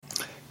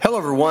Hello,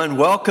 everyone.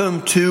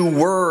 Welcome to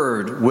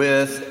Word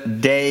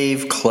with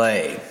Dave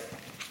Clay.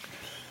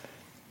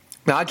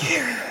 Now,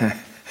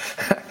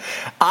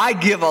 I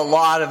give a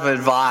lot of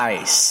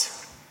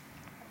advice.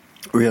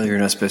 Really, you're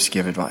not supposed to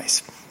give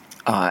advice.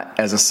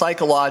 As a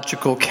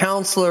psychological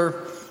counselor,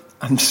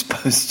 I'm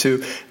supposed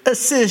to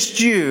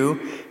assist you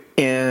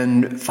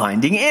in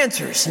finding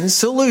answers and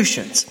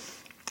solutions.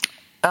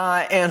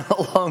 And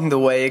along the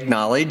way,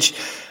 acknowledge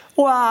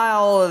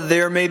while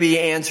there may be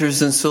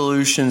answers and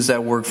solutions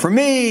that work for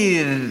me,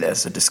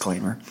 as a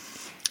disclaimer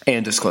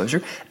and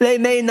disclosure, they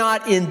may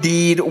not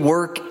indeed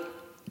work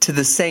to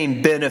the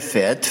same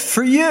benefit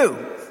for you.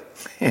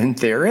 And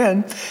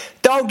therein,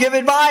 don't give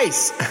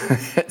advice.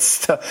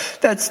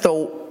 That's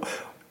the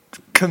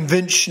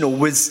conventional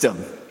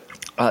wisdom,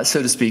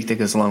 so to speak, that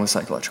goes along with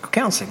psychological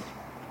counseling.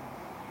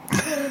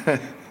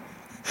 But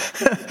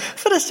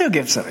I still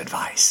give some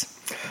advice.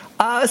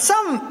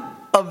 Some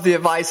of the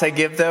advice I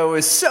give, though,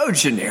 is so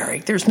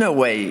generic. There's no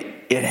way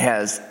it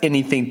has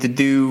anything to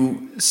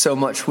do so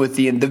much with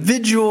the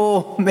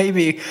individual,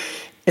 maybe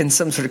in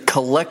some sort of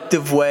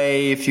collective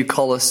way, if you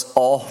call us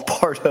all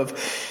part of,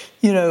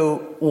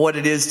 what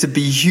it is to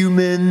be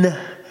human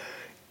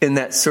in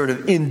that sort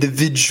of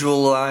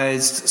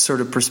individualized sort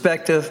of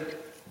perspective.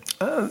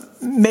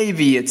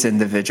 Maybe it's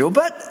individual,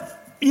 but,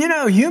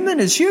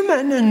 human is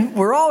human, and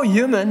we're all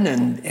human,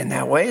 and in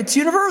that way, it's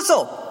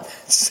universal.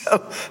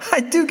 So I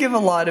do give a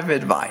lot of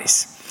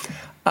advice,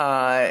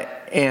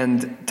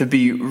 and to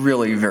be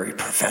really very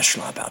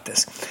professional about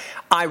this.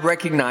 I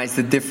recognize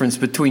the difference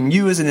between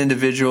you as an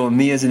individual and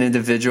me as an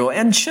individual,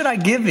 and should I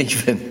give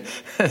even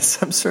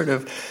some sort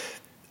of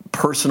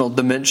personal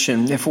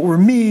dimension? If it were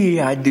me,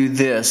 I'd do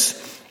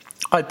this.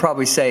 I'd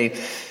probably say,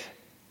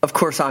 of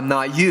course, I'm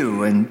not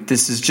you, and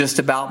this is just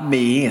about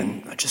me,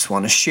 and I just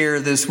want to share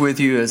this with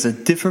you as a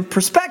different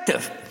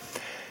perspective.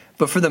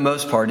 But for the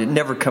most part,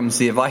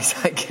 the advice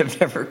I give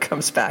never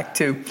comes back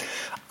to,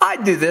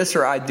 I'd do this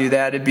or I'd do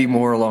that. It'd be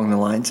more along the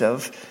lines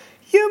of,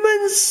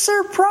 humans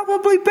are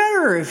probably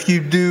better if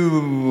you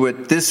do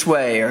it this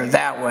way,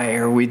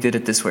 or we did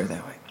it this way or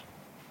that way.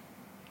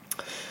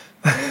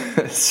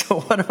 So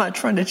what am I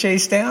trying to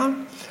chase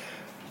down?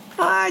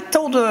 I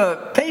told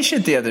a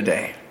patient the other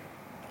day,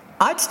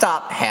 I'd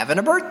stop having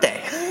a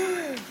birthday.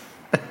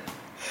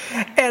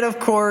 And of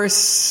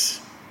course,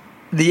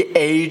 the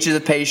age of the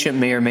patient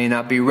may or may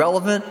not be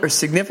relevant or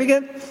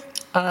significant.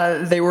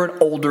 They were an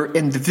older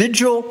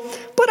individual,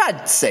 but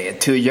I'd say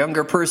it to a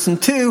younger person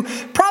too.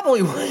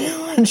 Probably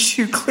once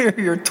you clear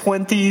your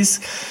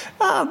 20s,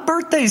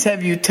 birthdays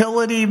have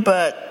utility,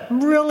 but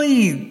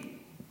really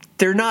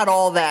they're not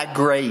all that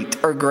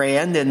great or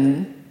grand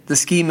in the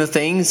scheme of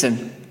things.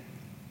 And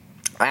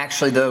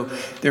actually, though,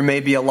 there may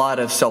be a lot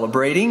of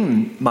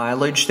celebrating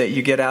mileage that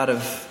you get out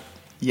of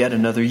yet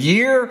another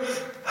year.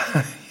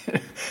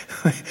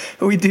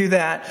 We do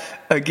that,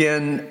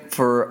 again,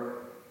 for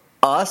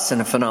us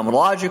in a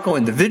phenomenological,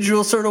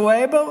 individual sort of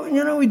way, but,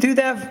 we do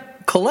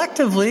that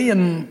collectively,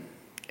 and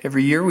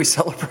every year we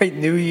celebrate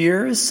New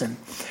Year's and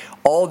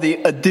all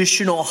the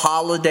additional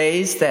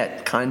holidays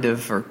that kind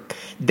of are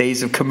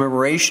days of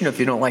commemoration, if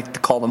you don't like to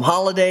call them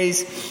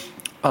holidays,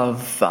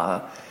 of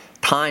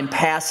time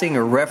passing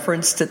or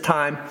reference to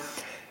time.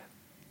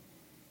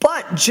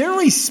 But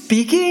generally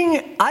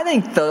speaking, I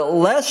think the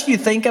less you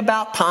think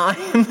about time,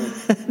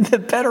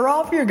 the better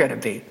off you're going to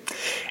be.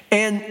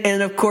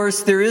 And of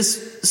course, there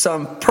is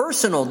some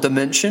personal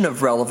dimension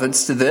of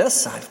relevance to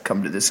this. I've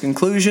come to this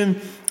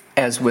conclusion,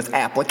 as with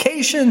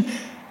application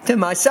to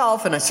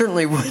myself, and I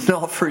certainly wouldn't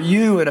offer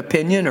you an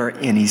opinion or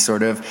any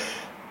sort of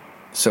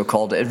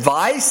so-called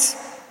advice,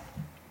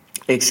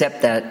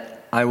 except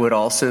that I would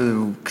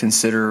also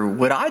consider,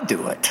 would I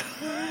do it?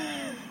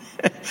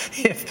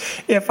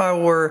 If I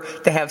were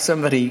to have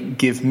somebody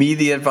give me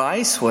the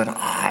advice, would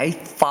I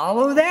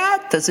follow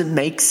that? Does it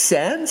make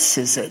sense?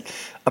 Is it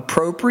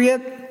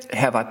appropriate?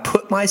 Have I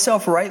put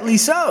myself rightly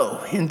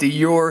so into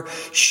your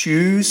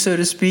shoes, so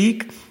to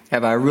speak?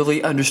 Have I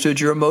really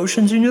understood your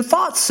emotions and your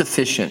thoughts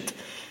sufficient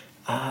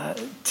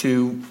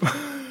to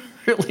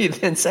really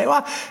then say,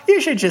 well,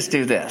 you should just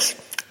do this?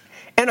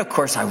 And of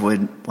course, I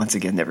would, once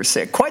again, never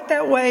say it quite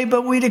that way,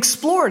 but we'd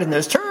explore it in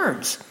those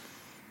terms.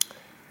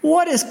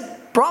 What has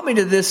brought me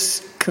to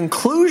this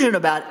conclusion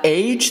about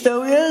age,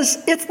 though, is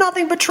it's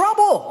nothing but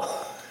trouble.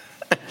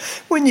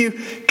 When you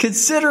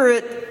consider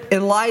it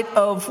in light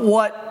of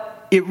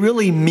what it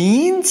really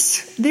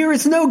means, there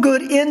is no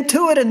good end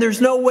to it, and there's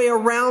no way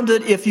around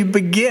it if you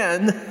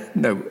begin,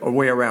 no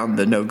way around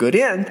the no good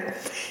end,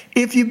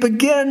 if you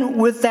begin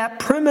with that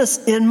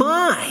premise in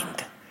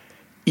mind,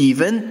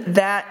 even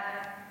that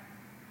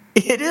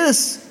it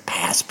is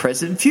past,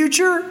 present,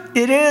 future.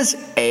 It is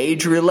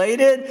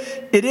age-related.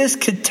 It is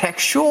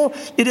contextual.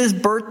 It is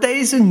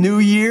birthdays and New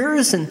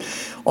Year's and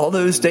all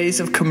those days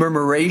of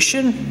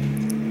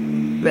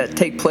commemoration that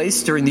take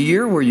place during the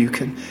year where you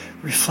can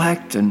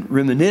reflect and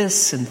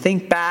reminisce and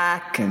think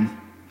back. And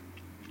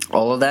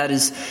all of that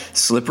is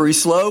slippery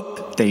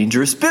slope,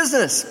 dangerous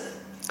business.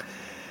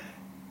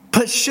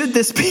 But should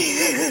this be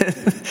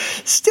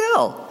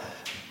still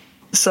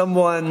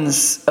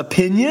someone's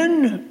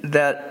opinion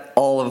that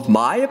all of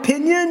my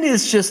opinion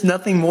is just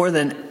nothing more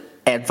than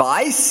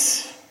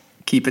advice.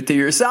 Keep it to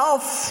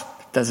yourself.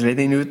 Doesn't have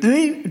anything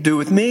to do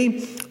with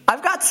me.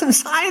 I've got some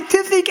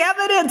scientific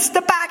evidence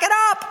to back it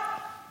up,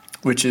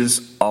 which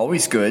is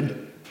always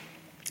good,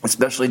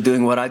 especially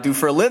doing what I do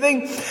for a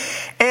living,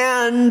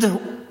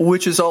 and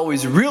which is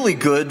always really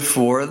good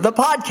for the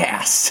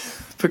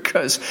podcast,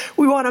 because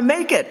we want to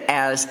make it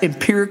as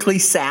empirically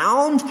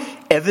sound,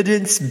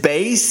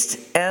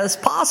 evidence-based as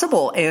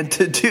possible. And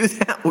to do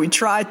that, we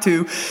try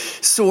to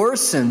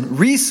source and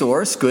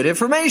resource good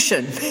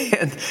information.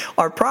 And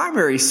our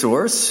primary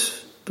source,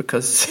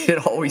 because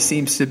it always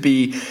seems to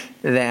be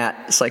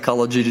that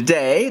Psychology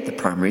Today, the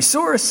primary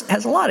source,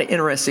 has a lot of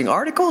interesting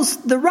articles.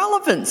 The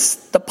relevance,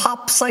 the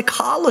pop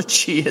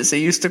psychology, as they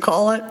used to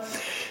call it,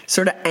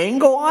 sort of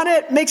angle on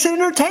it makes it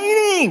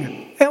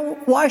entertaining. And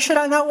why should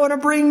I not want to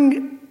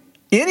bring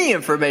any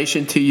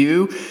information to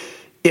you,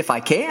 if I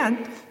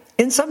can,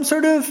 in some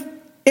sort of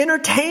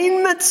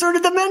entertainment sort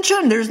of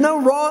dimension? There's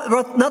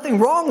nothing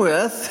wrong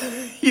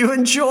with you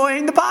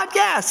enjoying the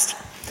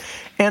podcast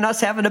and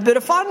us having a bit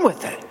of fun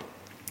with it.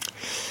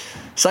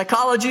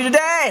 Psychology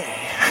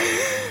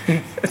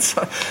Today. It's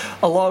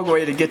a long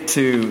way to get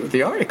to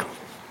the article.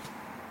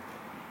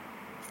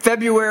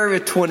 February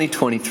of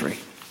 2023.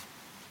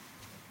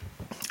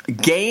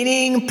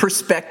 Gaining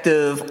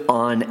perspective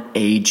on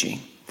aging.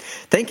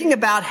 Thinking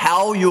about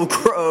how you'll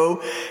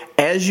grow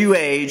as you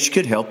age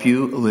could help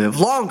you live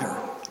longer.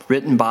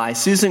 Written by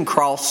Susan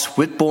Cross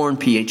Whitbourne,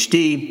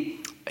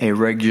 PhD, a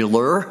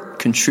regular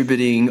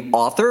contributing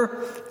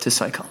author to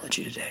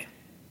Psychology Today.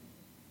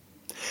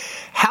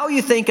 How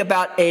you think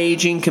about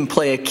aging can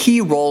play a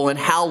key role in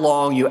how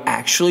long you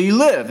actually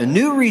live. And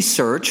new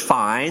research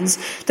finds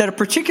that a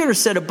particular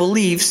set of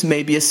beliefs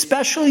may be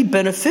especially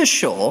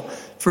beneficial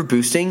for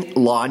boosting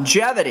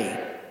longevity,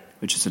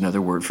 which is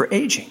another word for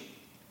aging.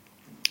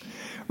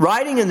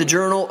 Writing in the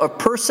Journal of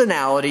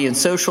Personality and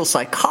Social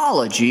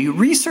Psychology,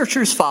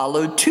 researchers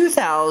followed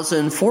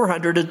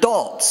 2,400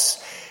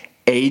 adults,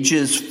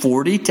 ages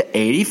 40 to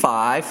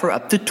 85, for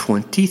up to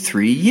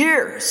 23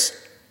 years.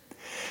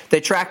 They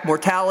tracked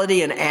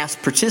mortality and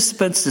asked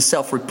participants to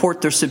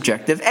self-report their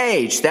subjective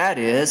age, that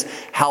is,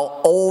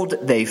 how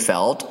old they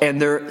felt,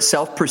 and their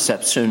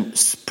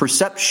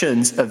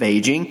perceptions of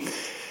aging,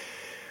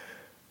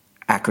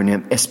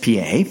 acronym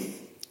SPA.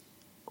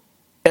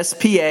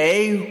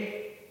 SPA,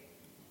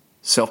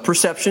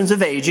 self-perceptions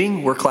of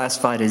aging, were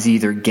classified as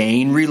either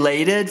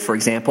gain-related, for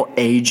example,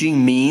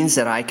 aging means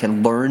that I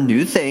can learn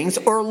new things,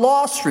 or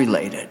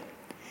loss-related.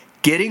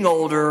 Getting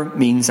older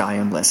means I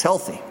am less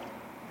healthy.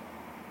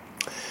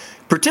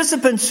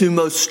 Participants who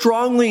most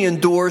strongly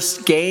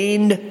endorsed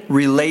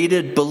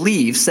gain-related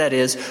beliefs, that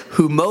is,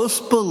 who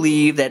most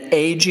believed that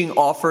aging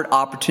offered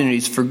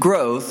opportunities for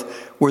growth,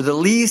 were the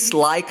least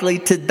likely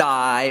to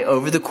die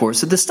over the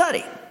course of the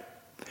study.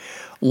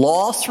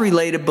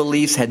 Loss-related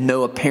beliefs had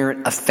no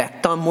apparent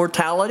effect on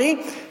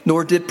mortality,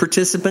 nor did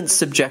participants'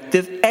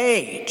 subjective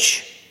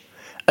age.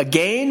 A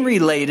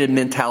gain-related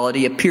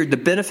mentality appeared to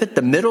benefit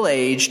the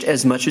middle-aged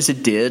as much as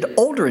it did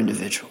older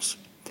individuals.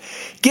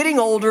 Getting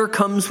older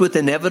comes with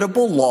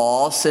inevitable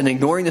loss, and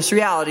ignoring this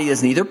reality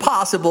is neither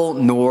possible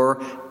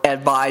nor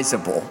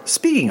advisable.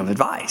 Speaking of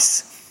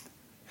advice.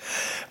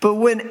 But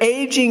when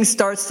aging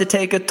starts to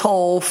take a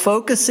toll,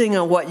 focusing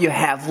on what you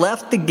have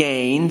left to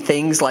gain,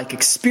 things like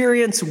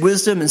experience,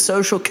 wisdom, and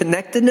social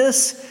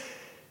connectedness,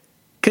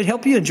 could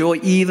help you enjoy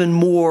even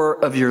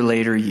more of your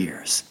later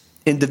years.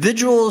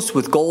 Individuals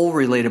with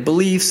goal-related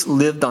beliefs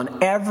lived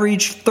on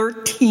average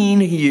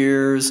 13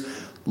 years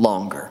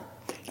longer.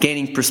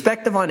 Gaining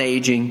perspective on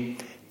aging,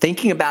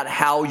 thinking about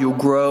how you'll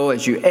grow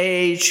as you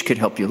age could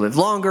help you live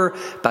longer,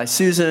 by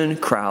Susan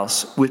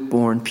Cross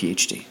Whitbourne,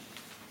 PhD.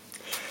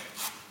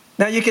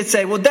 Now you could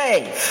say, well,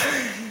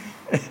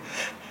 Dave,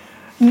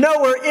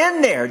 nowhere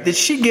in there did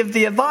she give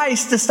the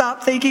advice to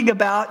stop thinking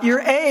about your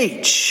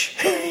age.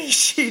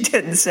 She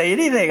didn't say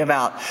anything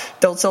about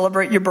don't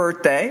celebrate your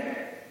birthday.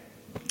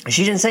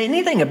 She didn't say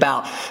anything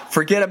about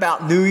forget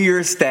about New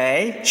Year's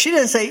Day. She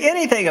didn't say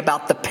anything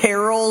about the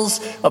perils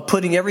of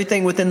putting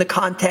everything within the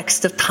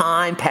context of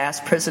time,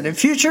 past, present, and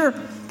future.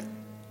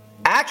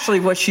 Actually,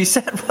 what she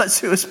said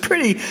was it was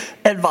pretty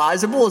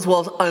advisable as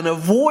well as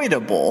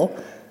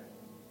unavoidable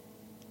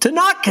to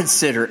not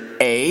consider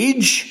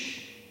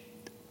age.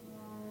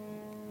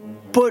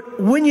 But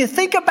when you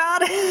think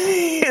about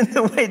it in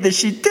the way that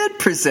she did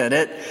present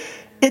it,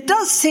 it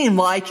does seem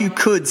like you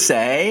could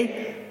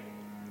say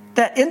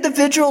that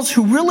individuals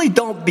who really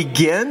don't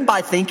begin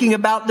by thinking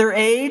about their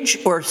age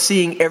or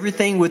seeing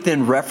everything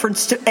within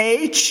reference to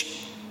age,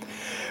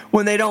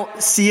 when they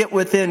don't see it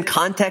within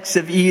context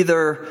of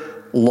either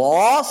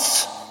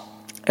loss,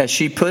 as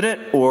she put it,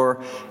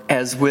 or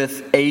as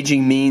with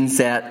aging means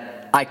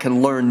that I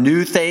can learn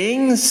new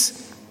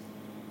things,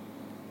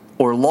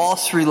 or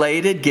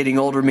loss-related, getting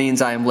older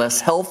means I am less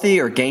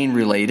healthy, or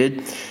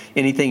gain-related,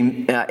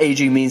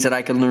 aging means that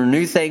I can learn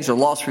new things, or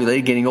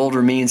loss-related, getting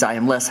older means I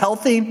am less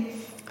healthy.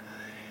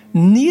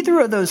 neither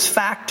of those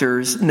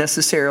factors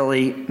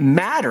necessarily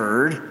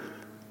mattered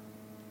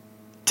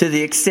to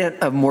the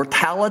extent of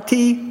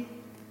mortality,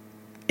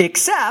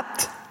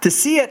 except to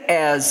see it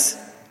as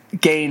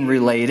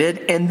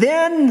gain-related, and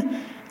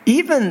then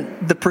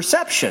even the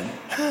perception,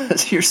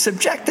 your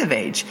subjective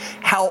age,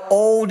 how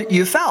old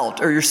you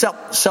felt, or your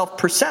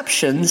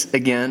self-perceptions,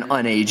 again,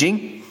 on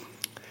aging,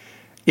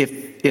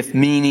 if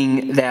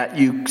meaning that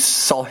you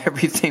saw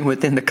everything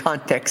within the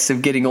context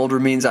of getting older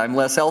means I'm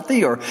less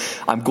healthy or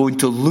I'm going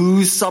to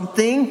lose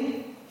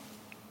something,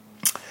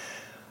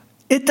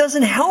 it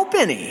doesn't help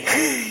any.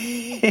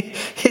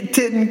 It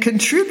didn't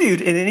contribute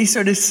in any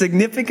sort of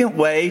significant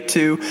way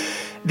to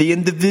the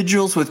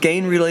individuals with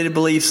gain-related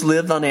beliefs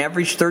lived on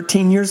average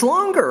 13 years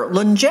longer.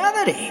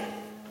 Longevity.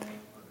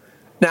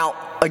 Now,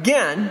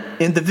 again,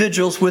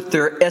 individuals with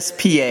their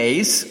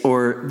SPAs,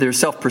 or their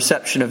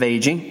self-perception of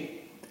aging,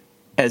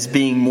 as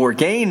being more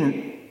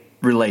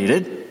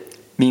gain-related,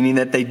 meaning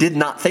that they did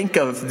not think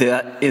of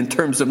that in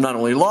terms of not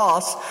only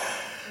loss,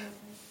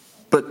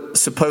 but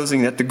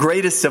supposing that the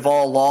greatest of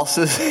all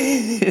losses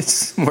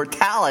is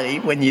mortality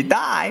when you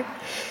die.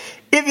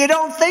 If you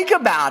don't think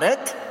about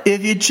it,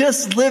 if you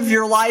just live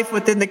your life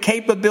within the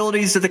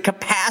capabilities or the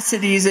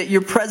capacities that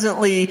you're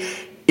presently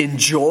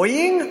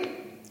enjoying,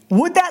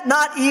 would that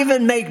not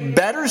even make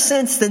better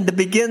sense than to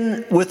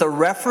begin with a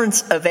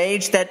reference of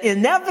age that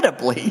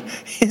inevitably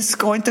is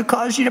going to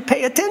cause you to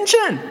pay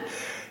attention?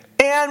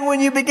 And when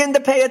you begin to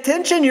pay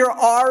attention, you're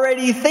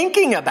already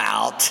thinking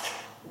about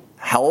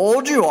how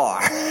old you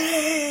are.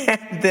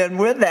 And then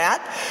with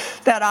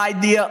that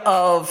idea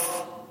of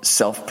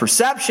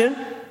self-perception,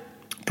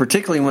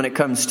 particularly when it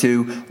comes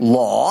to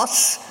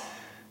loss,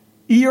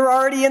 you're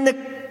already in the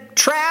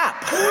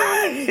trap.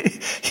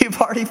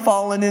 You've already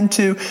fallen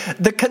into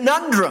the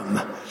conundrum,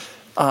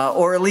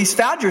 or at least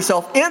found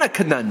yourself in a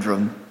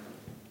conundrum,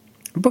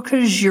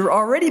 because you're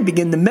already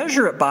beginning to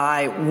measure it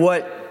by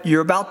what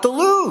you're about to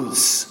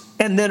lose.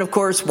 And then, of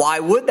course, why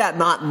would that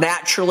not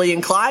naturally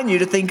incline you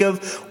to think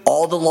of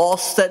all the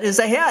loss that is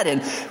ahead?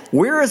 And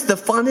where is the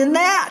fun in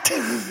that?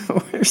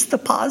 Where's the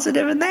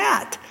positive in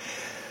that?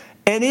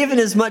 And even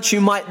as much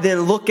you might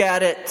then look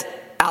at it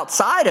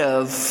outside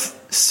of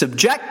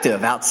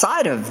subjective,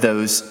 outside of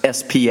those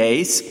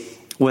SPAs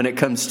when it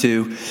comes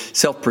to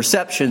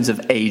self-perceptions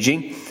of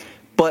aging,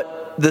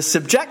 but the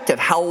subjective,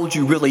 how old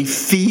you really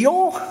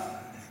feel,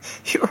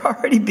 you're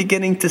already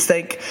beginning to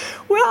think,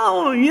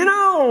 well,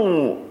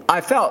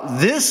 I felt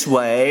this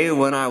way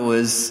when I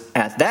was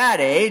at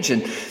that age,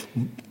 and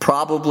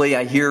probably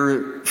I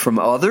hear from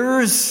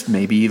others,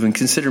 maybe even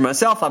consider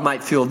myself, I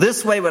might feel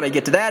this way when I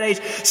get to that age.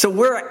 So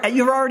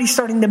you're already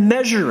starting to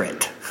measure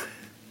it.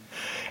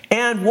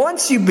 And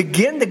once you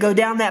begin to go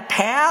down that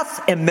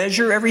path and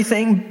measure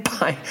everything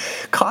by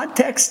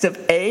context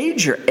of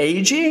age or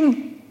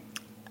aging,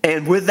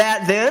 and with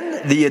that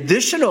then, the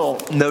additional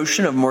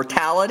notion of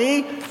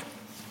mortality,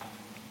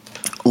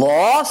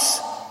 loss,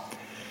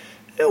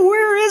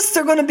 where is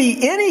there going to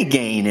be any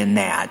gain in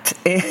that?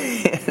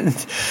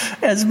 And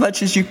as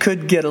much as you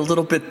could get a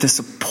little bit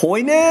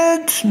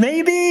disappointed,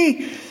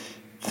 maybe,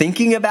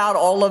 thinking about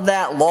all of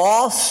that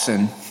loss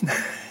and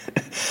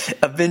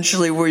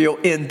eventually where you'll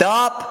end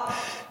up,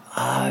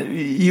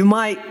 you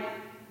might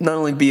not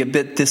only be a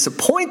bit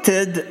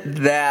disappointed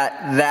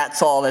that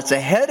that's all that's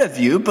ahead of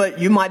you, but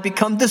you might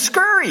become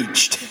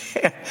discouraged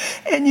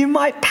and you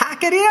might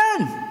pack it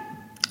in.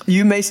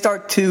 You may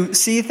start to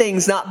see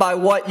things not by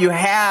what you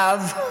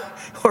have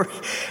or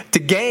to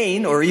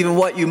gain, or even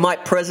what you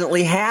might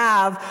presently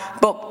have,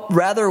 but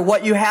rather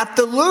what you have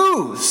to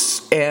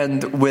lose.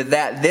 And with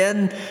that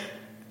then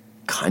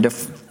kind of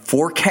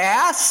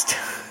forecast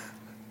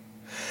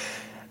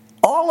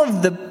all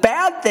of the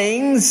bad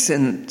things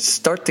and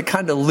start to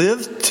kind of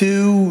live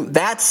to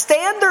that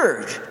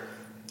standard.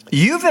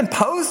 You've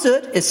imposed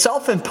it. It's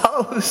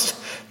self-imposed.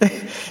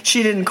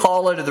 She didn't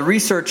call it, or the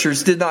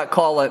researchers did not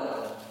call it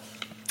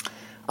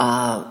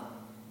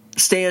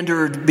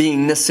standard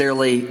being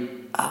necessarily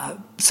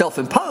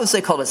self-imposed. They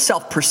called it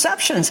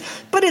self-perceptions.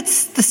 But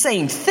it's the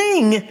same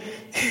thing.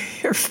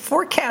 You're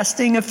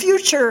forecasting a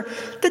future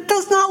that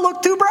does not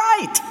look too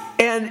bright.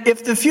 And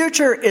if the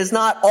future is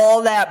not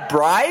all that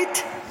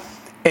bright,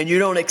 and you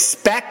don't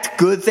expect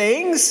good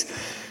things,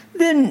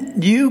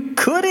 then you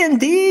could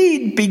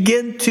indeed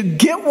begin to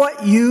get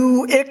what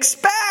you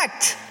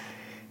expect.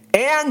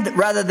 And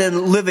rather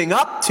than living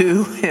up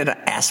to, in an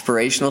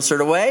aspirational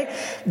sort of way,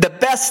 the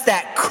best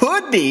that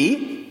could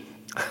be,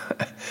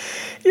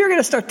 you're going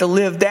to start to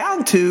live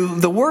down to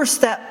the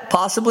worst that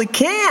possibly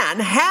can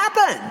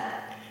happen.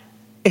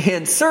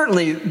 And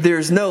certainly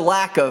there's no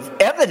lack of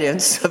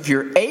evidence of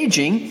your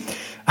aging.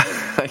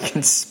 I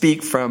can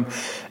speak from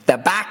the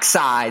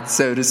backside,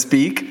 so to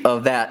speak,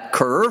 of that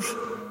curve,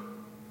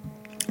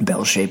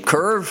 bell-shaped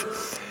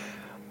curve.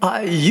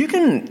 You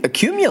can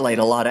accumulate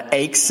a lot of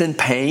aches and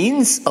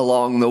pains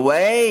along the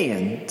way,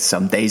 and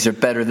some days are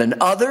better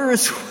than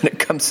others when it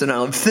comes to not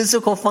only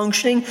physical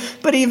functioning,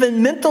 but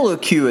even mental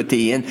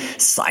acuity and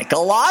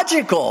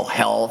psychological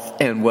health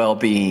and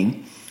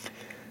well-being.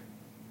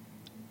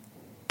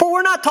 But we're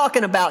we're not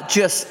talking about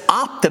just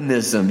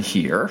optimism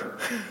here,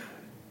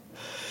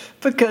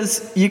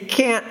 because you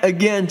can't,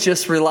 again,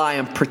 just rely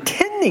on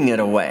pretending it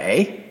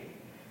away.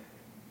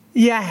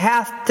 You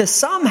have to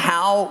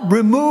somehow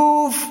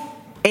remove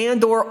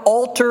and or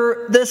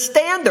alter the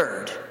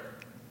standard,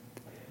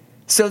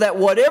 so that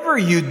whatever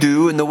you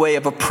do in the way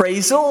of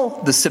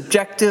appraisal, the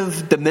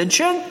subjective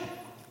dimension,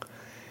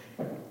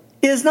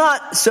 is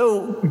not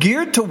so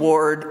geared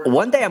toward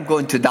one day I'm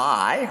going to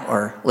die,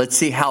 or let's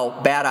see how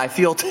bad I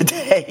feel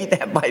today.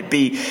 That might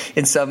be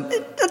in some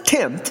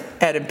attempt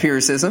at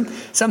empiricism,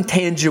 some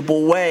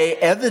tangible way,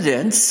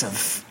 evidence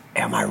of,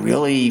 am I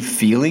really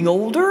feeling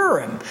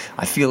older? Am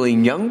I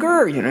feeling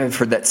younger? You know, I've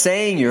heard that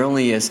saying, you're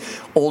only as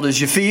old as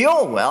you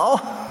feel.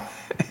 Well,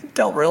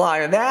 don't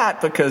rely on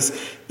that, because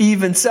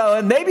even so,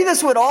 and maybe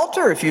this would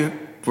alter if you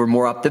were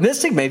more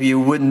optimistic. Maybe you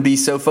wouldn't be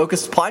so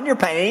focused upon your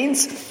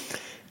pains,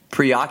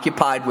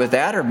 preoccupied with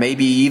that, or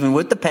maybe even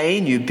with the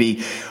pain, you'd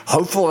be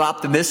hopeful and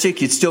optimistic.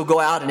 You'd still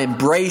go out and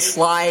embrace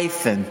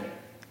life and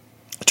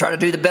try to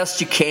do the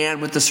best you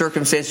can with the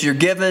circumstances you're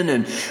given,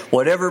 and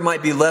whatever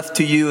might be left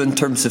to you in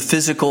terms of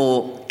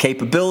physical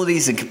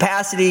capabilities and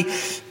capacity,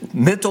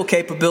 mental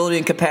capability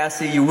and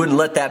capacity, you wouldn't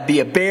let that be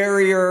a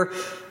barrier.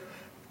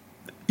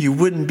 You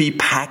wouldn't be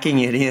packing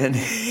it in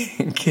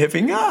and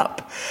giving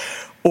up,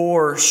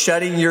 or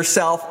shutting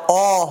yourself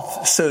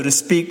off, so to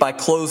speak, by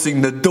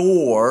closing the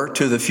door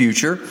to the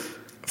future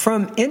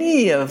from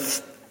any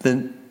of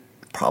the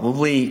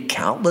probably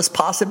countless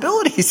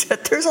possibilities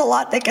that there's a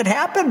lot that could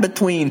happen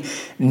between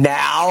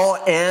now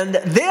and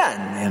then.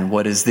 And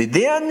what is the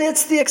then?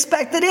 It's the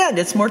expected end.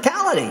 It's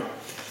mortality.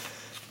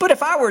 But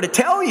if I were to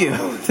tell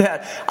you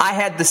that I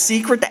had the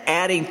secret to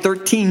adding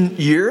 13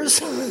 years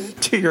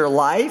to your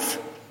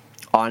life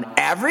on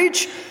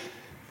average,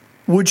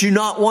 would you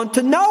not want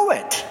to know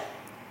it?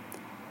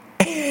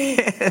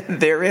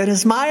 Therein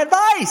is my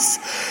advice.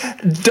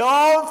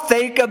 Don't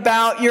think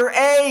about your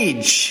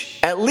age.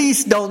 At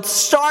least don't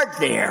start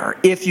there.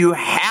 If you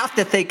have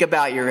to think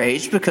about your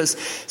age, because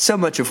so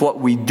much of what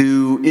we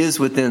do is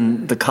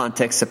within the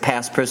context of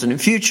past, present,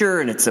 and future,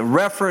 and it's a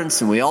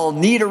reference, and we all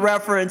need a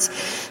reference,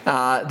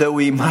 though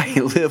we might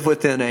live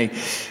within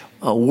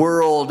a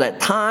world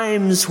at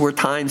times where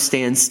time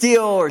stands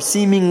still, or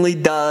seemingly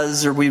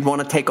does, or we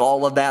want to take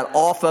all of that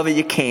off of it.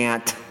 You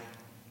can't.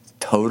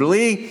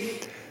 Totally.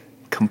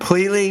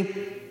 Completely,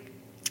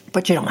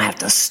 but you don't have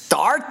to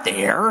start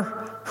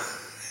there.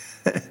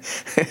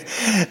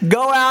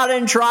 Go out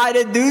and try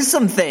to do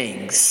some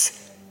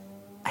things.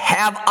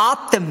 Have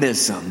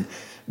optimism.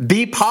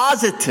 Be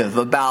positive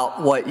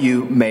about what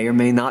you may or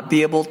may not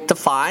be able to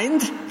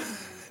find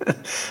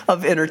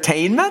of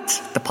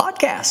entertainment. The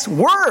podcast,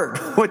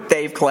 Word with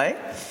Dave Clay.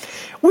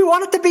 We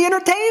want it to be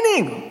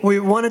entertaining. We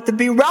want it to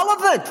be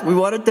relevant. We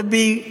want it to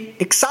be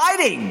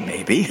exciting,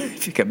 maybe.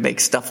 If you can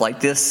make stuff like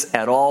this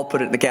at all,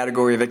 put it in the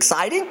category of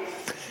exciting.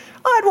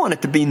 I'd want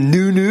it to be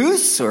new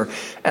news, or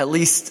at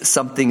least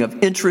something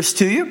of interest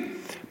to you.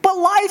 But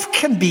life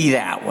can be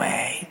that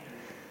way.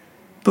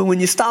 But when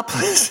you stop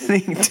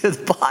listening to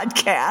the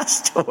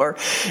podcast, or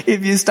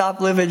if you stop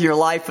living your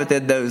life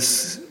within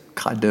those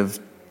kind of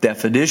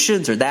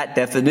definitions, or that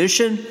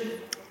definition,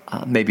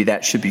 maybe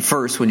that should be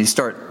first. When you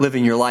start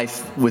living your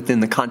life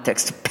within the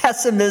context of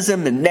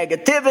pessimism and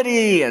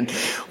negativity and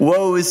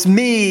woe is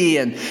me,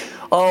 and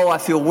oh, I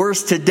feel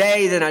worse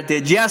today than I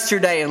did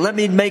yesterday, and let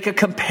me make a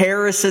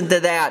comparison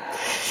to that,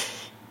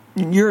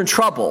 you're in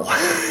trouble.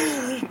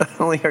 Not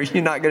only are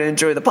you not going to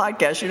enjoy the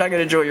podcast, you're not going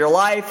to enjoy your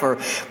life, or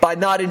by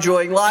not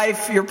enjoying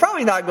life, you're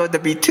probably not going to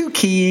be too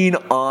keen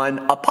on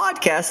a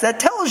podcast that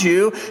tells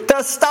you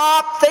to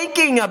stop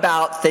thinking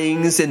about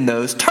things in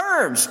those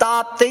terms.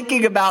 Stop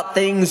thinking about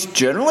things,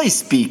 generally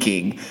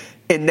speaking,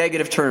 in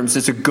negative terms.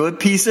 It's a good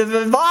piece of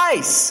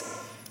advice.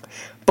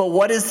 But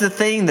what is the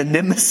thing, the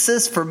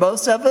nemesis for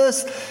most of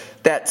us,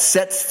 that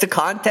sets the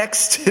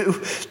context to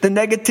the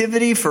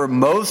negativity for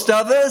most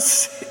of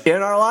us in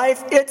our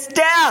life? It's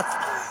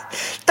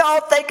death.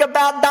 Don't think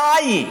about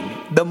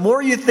dying. The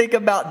more you think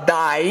about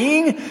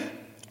dying,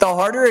 the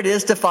harder it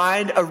is to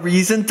find a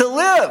reason to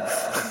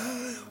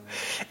live.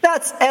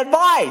 That's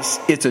advice.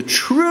 It's a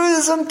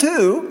truism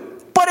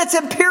too, but it's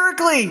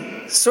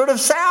empirically sort of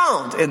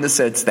sound in the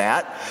sense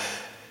that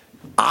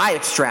I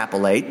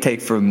extrapolate,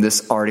 take from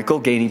this article,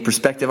 Gaining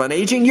Perspective on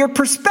Aging. Your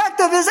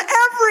perspective is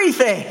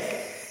everything.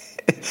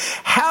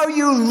 How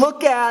you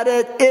look at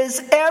it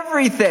is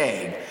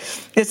everything.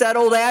 It's that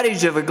old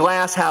adage of a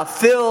glass half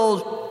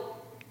filled,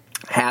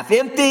 half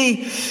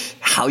empty.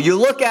 How you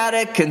look at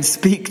it can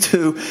speak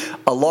to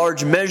a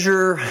large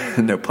measure,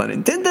 no pun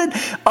intended,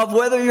 of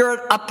whether you're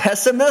a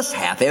pessimist,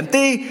 half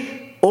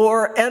empty,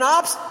 or an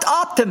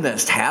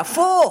optimist, half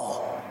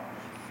full.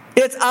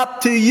 It's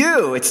up to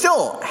you. It's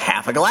still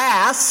half a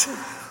glass.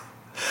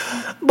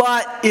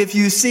 But if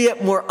you see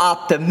it more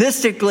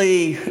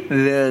optimistically,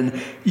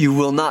 then you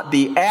will not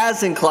be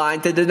as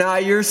inclined to deny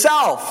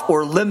yourself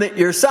or limit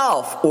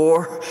yourself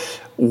or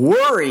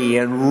worry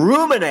and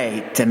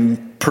ruminate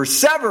and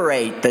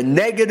perseverate the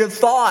negative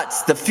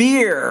thoughts, the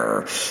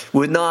fear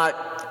would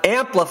not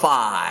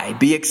amplify,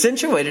 be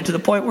accentuated to the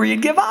point where you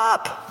give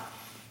up.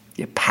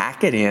 You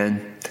pack it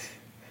in,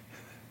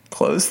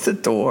 close the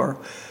door,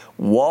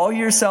 wall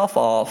yourself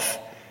off,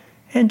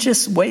 and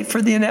just wait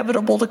for the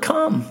inevitable to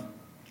come.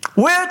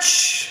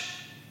 Which,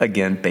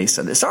 again, based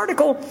on this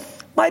article,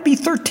 might be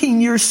 13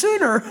 years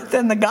sooner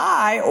than the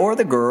guy or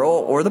the girl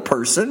or the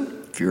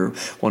person, if you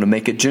want to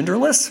make it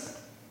genderless,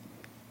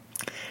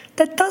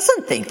 that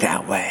doesn't think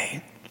that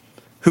way,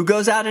 who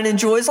goes out and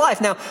enjoys life.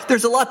 Now,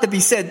 there's a lot to be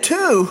said,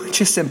 too,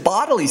 just in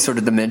bodily sort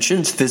of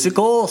dimensions,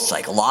 physical,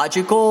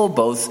 psychological,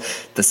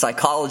 both the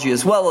psychology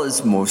as well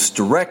as most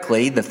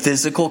directly the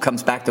physical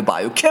comes back to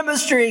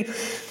biochemistry.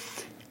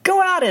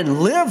 Go out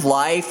and live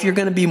life. You're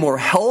going to be more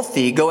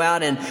healthy. Go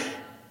out and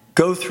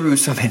go through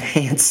some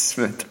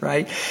enhancement,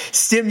 right?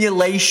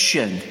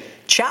 Stimulation.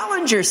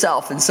 Challenge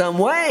yourself in some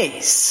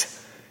ways.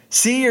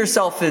 See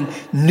yourself in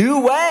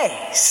new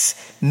ways,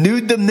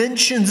 new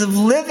dimensions of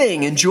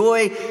living.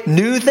 Enjoy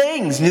new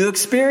things, new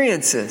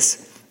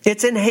experiences.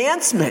 It's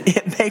enhancement.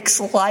 It makes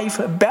life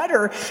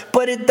better,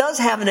 but it does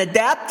have an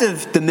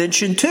adaptive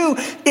dimension too.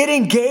 It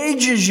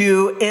engages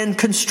you in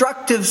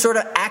constructive sort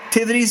of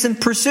activities and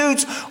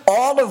pursuits,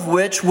 all of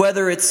which,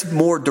 whether it's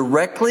more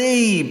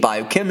directly,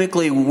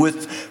 biochemically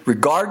with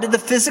regard to the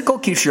physical,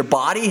 keeps your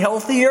body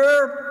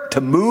healthier, to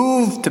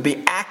move, to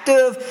be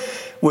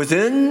active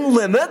within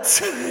limits.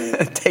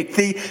 Take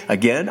the,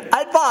 again,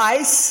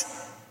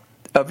 advice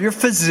of your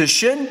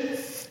physician,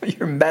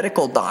 your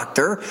medical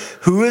doctor,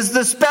 who is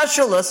the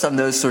specialist on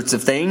those sorts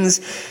of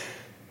things.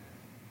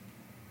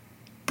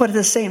 But at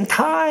the same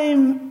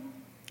time,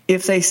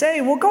 if they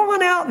say, well, go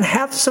on out and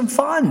have some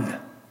fun,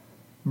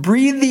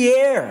 breathe the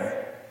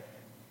air,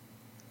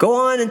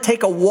 go on and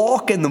take a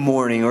walk in the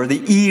morning or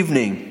the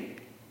evening,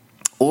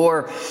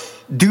 or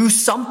do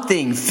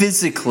something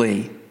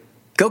physically,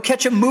 go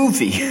catch a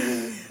movie,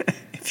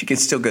 if you can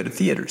still go to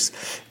theaters.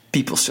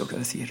 People still go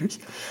to theaters.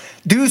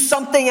 Do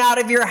something out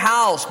of your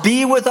house.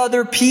 Be with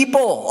other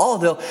people.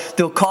 Oh,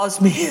 they'll cause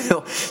me,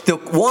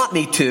 they'll want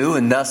me to,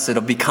 and thus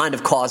it'll be kind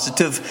of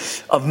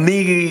causative of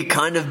me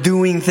kind of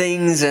doing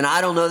things, and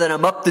I don't know that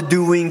I'm up to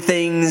doing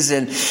things,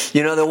 and,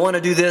 they'll want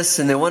to do this,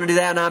 and they want to do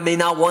that, and I may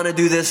not want to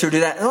do this or do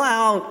that.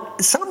 Well,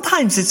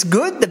 sometimes it's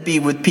good to be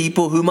with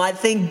people who might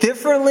think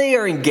differently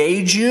or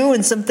engage you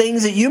in some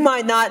things that you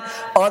might not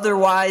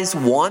otherwise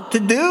want to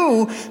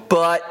do,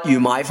 but you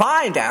might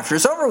find after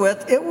it's over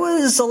with, it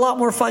was a lot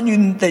more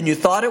fun than you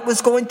thought it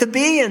was going to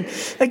be. And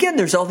again,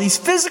 there's all these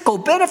physical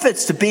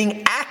benefits to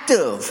being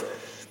active,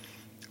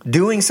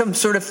 doing some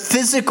sort of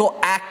physical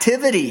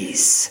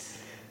activities.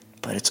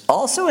 But it's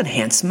also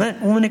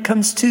enhancement when it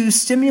comes to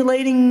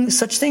stimulating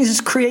such things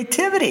as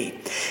creativity.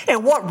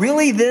 And what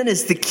really then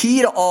is the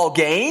key to all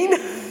gain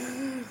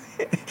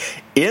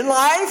in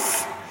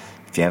life,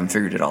 if you haven't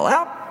figured it all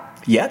out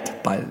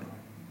yet,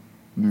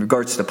 in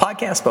regards to the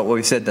podcast, but what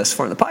we've said thus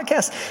far in the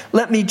podcast,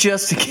 let me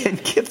just again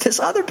give this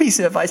other piece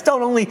of advice.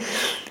 Don't only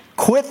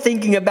quit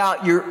thinking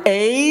about your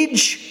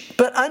age,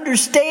 but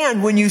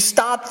understand when you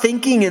stop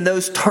thinking in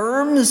those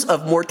terms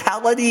of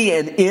mortality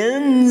and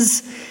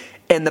ends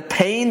and the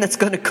pain that's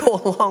going to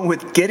go along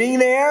with getting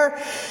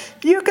there,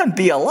 you can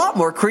be a lot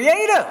more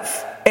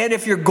creative. And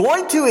if you're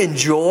going to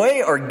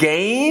enjoy or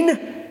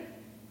gain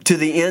to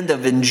the end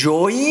of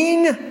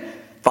enjoying,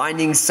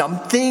 finding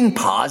something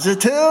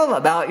positive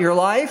about your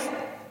life,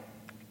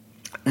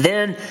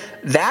 then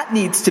that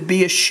needs to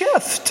be a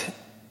shift,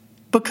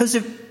 because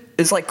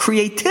it's like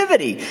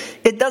creativity.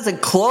 It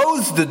doesn't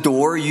close the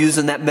door,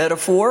 using that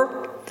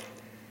metaphor.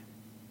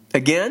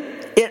 Again,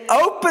 it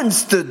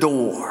opens the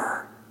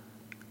door.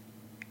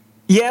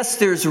 Yes,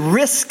 there's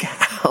risk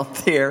out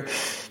there,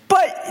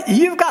 but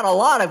you've got a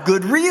lot of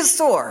good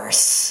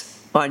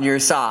resource on your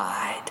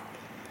side.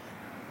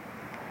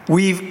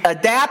 We've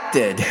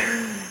adapted,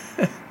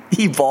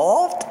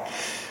 evolved,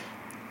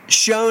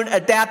 shown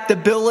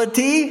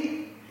adaptability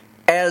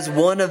as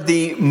one of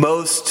the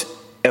most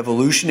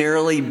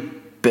evolutionarily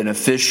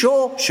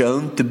beneficial,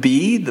 shown to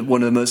be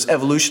one of the most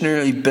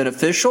evolutionarily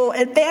beneficial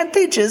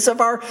advantages of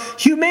our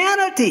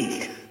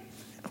humanity.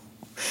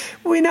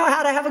 We know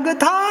how to have a good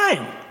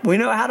time. We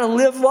know how to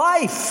live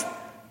life.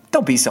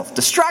 Don't be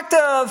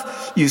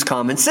self-destructive. Use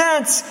common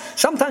sense.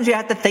 Sometimes you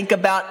have to think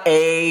about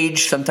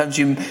age. Sometimes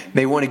you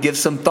may want to give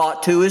some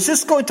thought to, is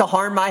this going to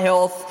harm my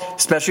health?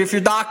 Especially if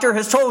your doctor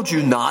has told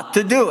you not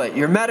to do it,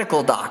 your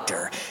medical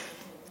doctor.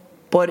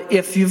 But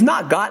if you've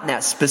not gotten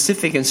that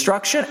specific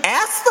instruction,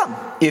 ask them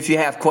if you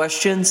have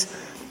questions.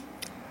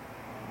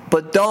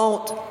 But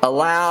don't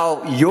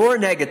allow your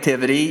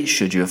negativity,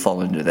 should you have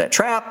fallen into that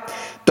trap,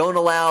 don't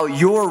allow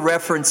your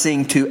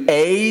referencing to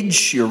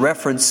age, your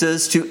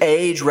references to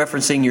age,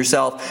 referencing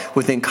yourself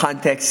within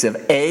context of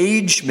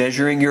age,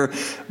 measuring your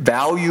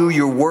value,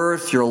 your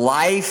worth, your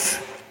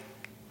life,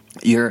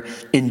 your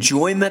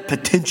enjoyment,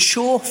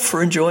 potential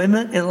for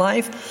enjoyment in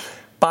life,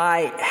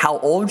 by how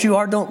old you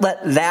are. Don't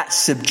let that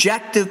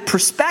subjective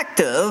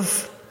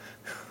perspective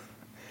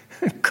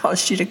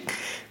cause you to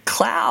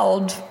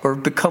cloud or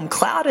become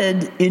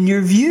clouded in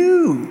your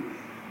view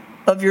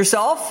of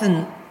yourself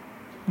and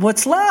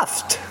what's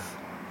left.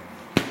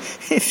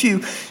 if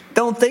you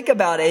don't think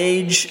about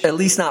age, at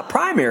least not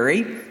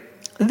primary,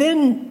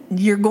 then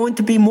you're going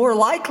to be more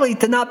likely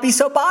to not be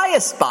so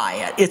biased by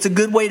it. It's a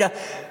good way to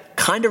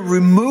kind of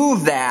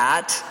remove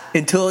that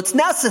until it's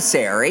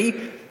necessary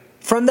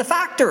from the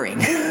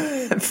factoring,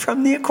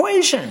 from the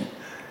equation.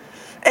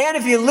 And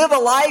if you live a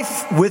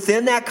life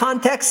within that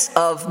context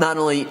of not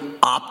only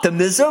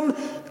optimism,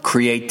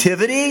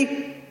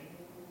 creativity,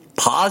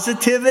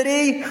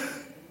 positivity,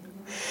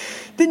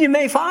 then you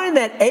may find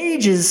that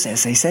age is,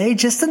 as they say,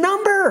 just a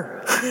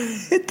number.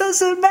 It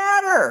doesn't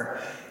matter.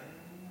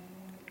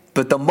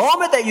 But the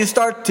moment that you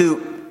start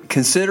to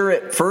consider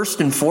it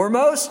first and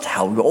foremost,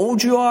 how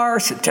old you are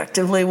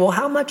subjectively, well,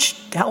 how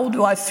old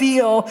do I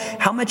feel?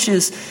 How much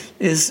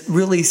is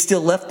really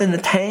still left in the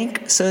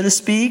tank, so to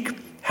speak?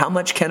 How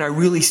much can I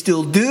really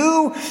still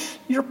do?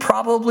 You're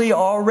probably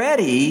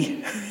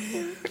already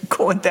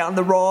going down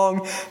the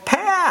wrong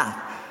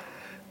path.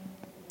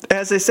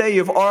 As they say,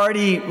 you've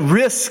already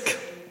risked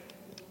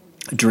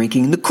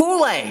drinking the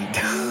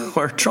Kool-Aid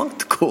or drunk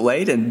the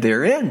Kool-Aid, and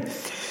they're in.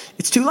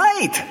 It's too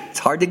late. It's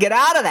hard to get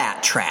out of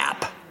that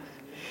trap.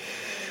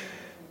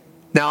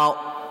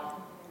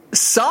 Now,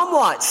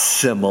 somewhat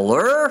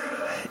similar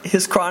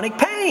is chronic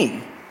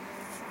pain.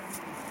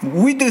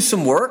 We do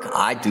some work,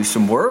 I do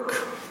some work,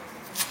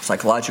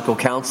 psychological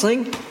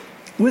counseling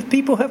with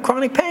people who have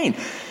chronic pain.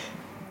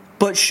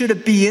 But should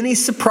it be any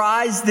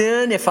surprise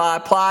then if I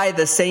apply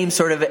the same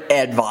sort of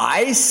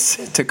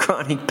advice to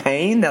chronic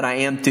pain that I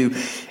am to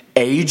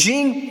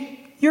aging?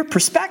 Your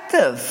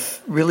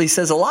perspective really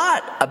says a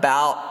lot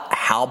about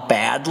how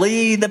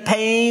badly the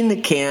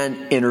pain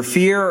can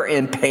interfere or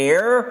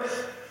impair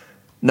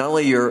not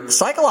only your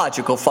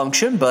psychological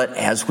function, but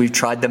as we've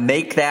tried to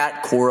make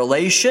that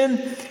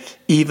correlation,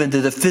 even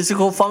to the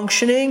physical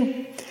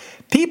functioning.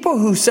 People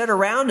who sit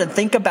around and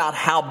think about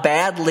how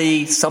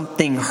badly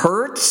something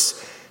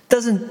hurts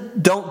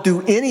don't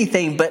do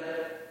anything but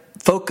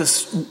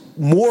focus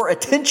more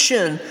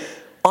attention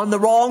on the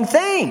wrong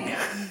thing.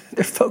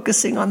 They're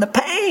focusing on the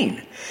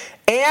pain.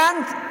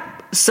 And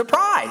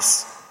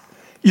surprise,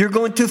 you're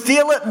going to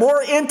feel it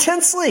more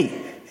intensely.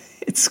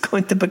 It's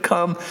going to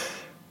become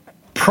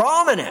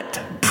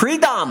prominent,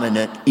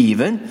 predominant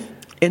even,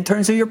 in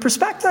terms of your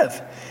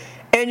perspective.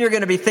 And you're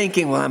going to be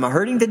thinking, well, am I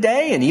hurting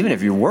today? And even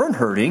if you weren't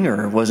hurting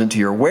or it wasn't to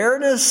your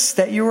awareness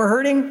that you were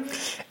hurting,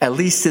 at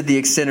least to the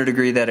extent or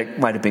degree that it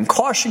might have been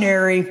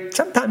cautionary.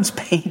 Sometimes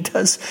pain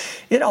does.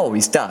 It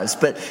always does.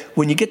 But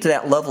when you get to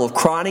that level of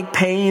chronic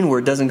pain where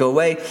it doesn't go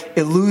away,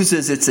 it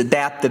loses its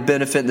adaptive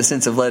benefit in the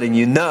sense of letting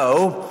you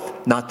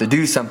know not to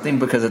do something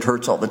because it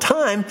hurts all the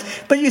time.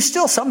 But you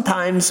still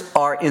sometimes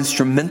are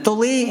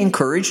instrumentally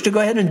encouraged to go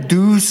ahead and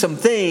do some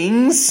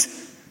things.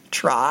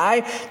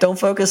 Try. Don't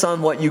focus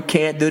on what you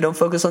can't do. Don't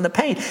focus on the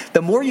pain.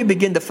 The more you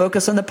begin to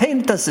focus on the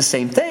pain, it does the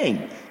same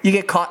thing. You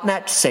get caught in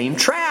that same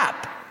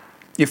trap.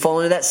 You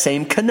fall into that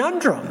same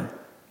conundrum.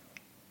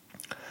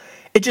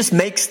 It just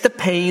makes the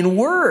pain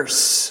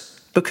worse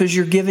because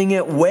you're giving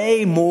it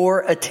way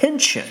more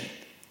attention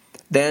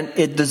than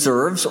it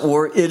deserves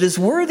or it is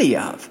worthy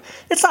of.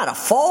 It's not a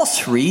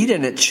false read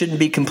and it shouldn't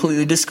be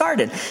completely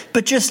discarded,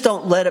 but just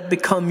don't let it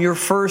become your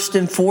first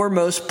and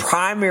foremost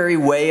primary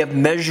way of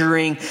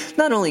measuring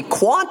not only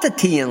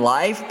quantity in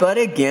life, but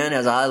again,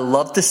 as I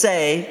love to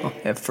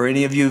say, for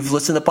any of you who've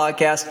listened to the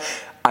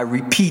podcast, I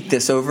repeat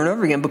this over and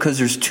over again because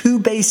there's two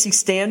basic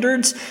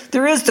standards.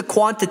 There is the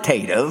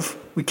quantitative.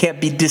 We can't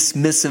be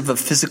dismissive of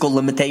physical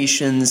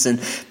limitations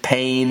and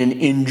pain and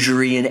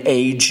injury and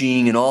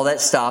aging and all that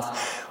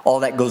stuff.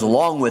 All that goes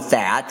along with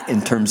that in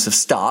terms of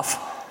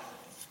stuff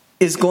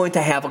is going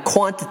to have a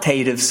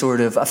quantitative sort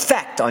of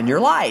effect on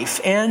your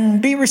life,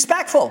 and be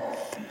respectful.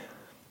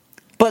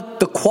 But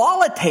the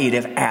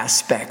qualitative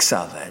aspects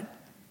of it,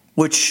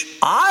 which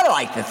I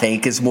like to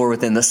think is more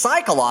within the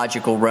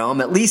psychological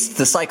realm, at least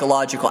the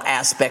psychological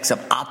aspects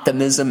of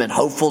optimism and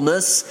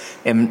hopefulness,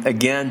 and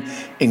again,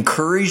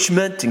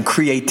 encouragement and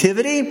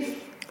creativity,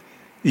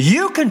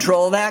 you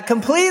control that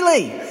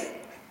completely.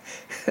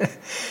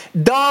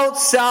 Don't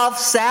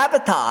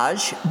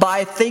self-sabotage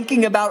by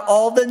thinking about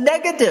all the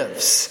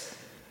negatives.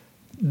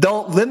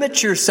 Don't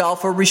limit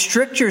yourself or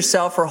restrict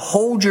yourself or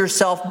hold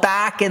yourself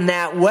back in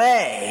that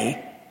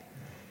way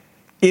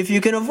if you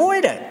can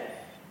avoid it.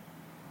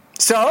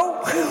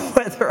 So,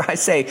 whether I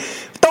say,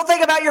 don't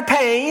think about your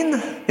pain,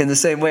 in the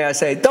same way I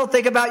say, don't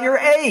think about your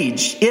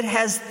age, it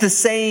has the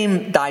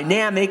same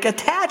dynamic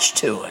attached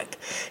to it.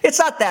 It's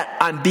not that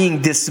I'm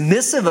being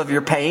dismissive of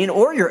your pain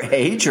or your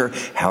age or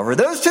however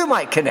those two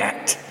might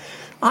connect.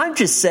 I'm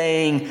just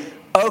saying,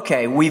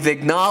 okay, we've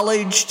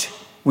acknowledged,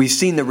 we've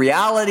seen the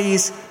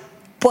realities,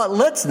 but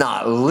let's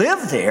not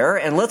live there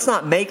and let's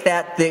not make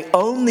that the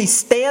only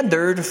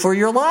standard for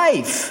your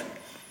life.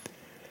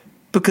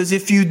 Because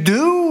if you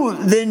do,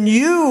 then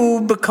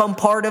you become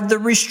part of the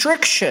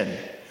restriction.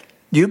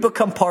 You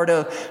become part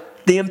of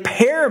the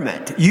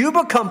impairment. You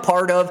become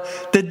part of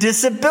the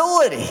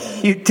disability.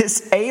 You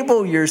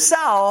disable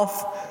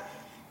yourself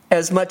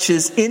as much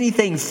as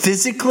anything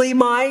physically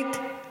might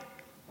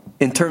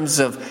in terms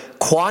of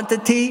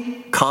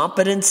quantity,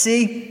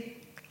 competency,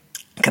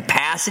 capacity.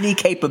 capacity,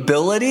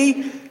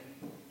 capability,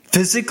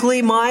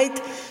 physically might,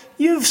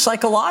 you've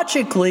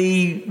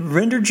psychologically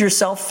rendered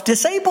yourself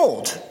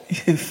disabled.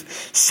 You've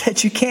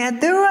said you can't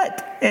do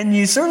it. And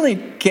you certainly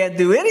can't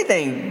do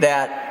anything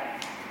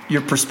that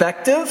your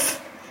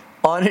perspective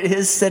on it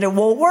is that it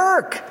won't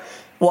work.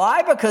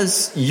 Why?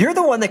 Because you're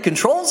the one that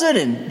controls it,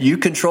 and you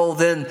control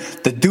then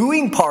the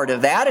doing part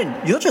of that,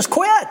 and you'll just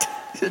quit.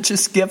 You'll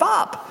just give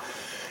up.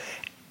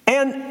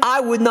 And I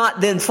would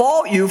not then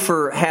fault you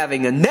for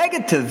having a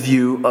negative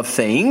view of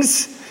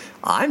things.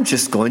 I'm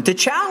just going to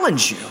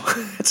challenge you.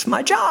 It's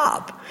my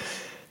job.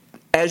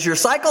 As your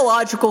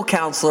psychological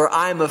counselor,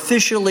 I am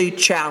officially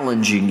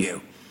challenging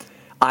you.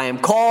 I am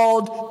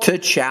called to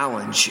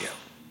challenge you,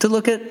 to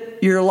look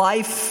at your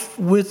life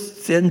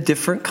within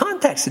different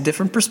contexts and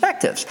different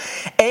perspectives.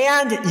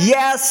 And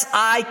yes,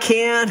 I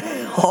can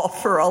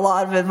offer a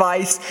lot of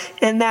advice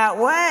in that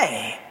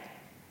way.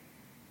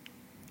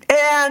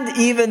 And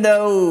even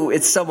though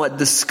it's somewhat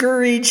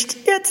discouraged,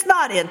 it's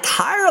not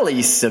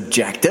entirely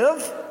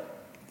subjective.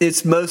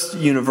 It's most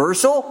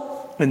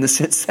universal in the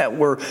sense that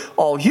we're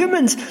all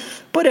humans.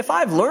 But if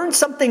I've learned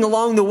something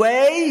along the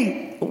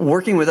way,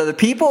 working with other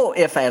people,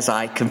 if, as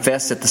I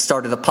confessed at the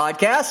start of the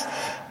podcast,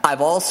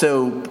 I've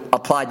also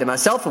applied to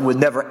myself and would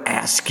never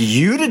ask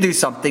you to do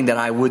something that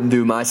I wouldn't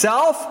do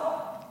myself,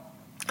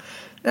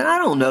 then I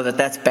don't know that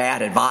that's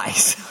bad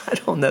advice. I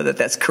don't know that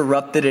that's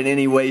corrupted in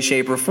any way,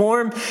 shape, or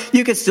form.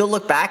 You can still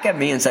look back at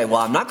me and say, well,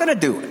 I'm not going to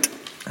do it.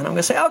 And I'm going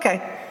to say,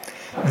 okay.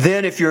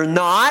 Then if you're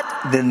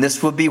not, then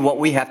this will be what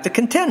we have to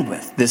contend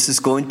with. This is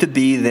going to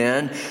be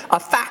then a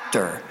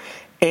factor.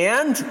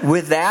 And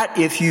with that,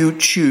 if you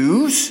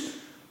choose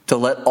to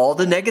let all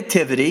the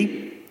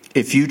negativity,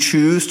 if you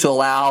choose to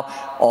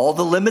allow all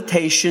the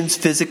limitations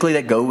physically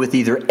that go with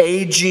either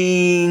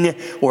aging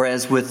or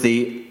as with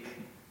the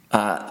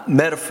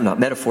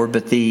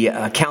the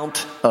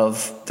account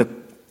of the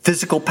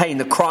physical pain,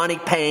 the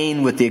chronic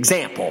pain with the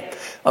example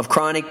of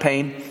chronic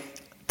pain,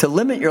 to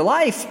limit your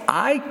life,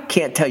 I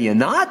can't tell you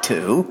not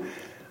to,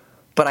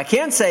 but I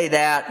can say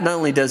that not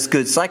only does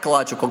good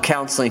psychological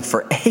counseling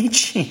for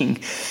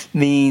aging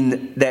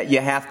mean that you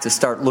have to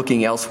start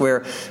looking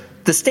elsewhere,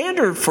 the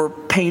standard for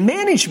pain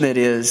management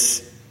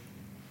is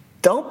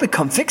don't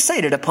become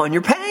fixated upon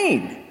your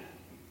pain.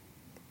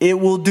 It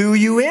will do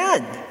you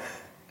in.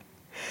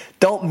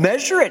 Don't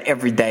measure it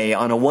every day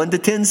on a 1 to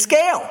 10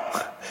 scale.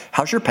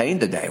 How's your pain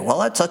today?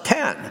 Well, it's a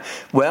 10.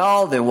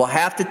 Well, then we'll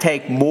have to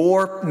take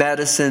more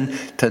medicine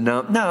to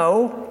numb.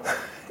 No.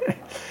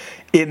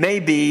 It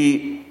may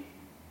be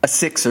a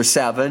 6 or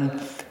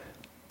 7,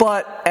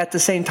 but at the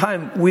same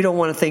time, we don't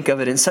want to think of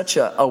it in such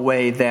a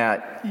way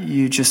that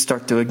you just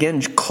start to,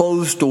 again,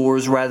 close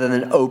doors rather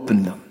than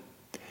open them.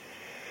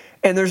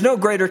 And there's no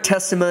greater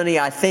testimony,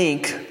 I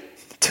think,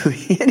 to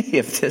any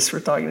of this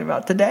we're talking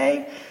about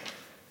today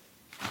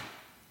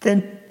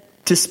than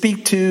to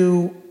speak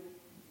to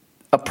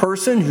a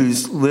person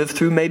who's lived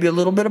through maybe a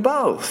little bit of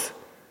both.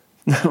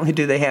 Not only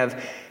do they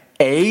have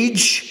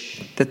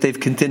age that they've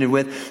contended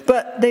with,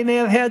 but they may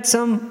have had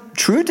some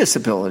true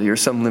disability or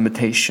some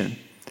limitation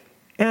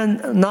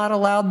and not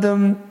allowed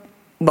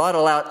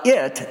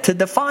it to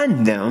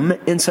define them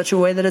in such a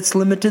way that it's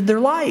limited their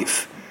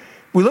life.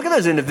 We look at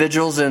those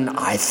individuals and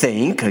I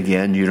think,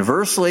 again,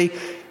 universally,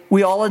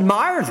 we all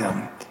admire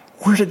them.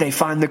 Where did they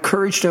find the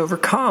courage to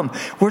overcome?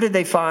 Where did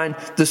they find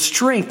the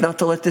strength not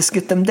to let this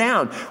get them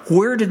down?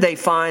 Where did they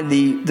find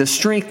the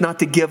strength not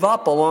to give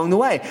up along the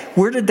way?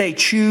 Where did they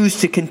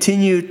choose to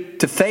continue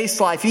to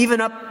face life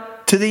even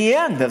up to the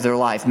end of their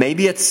life?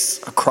 Maybe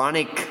it's a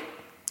chronic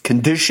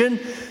condition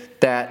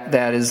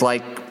that is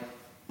like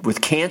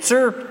with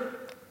cancer,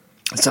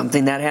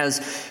 something that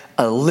has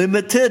a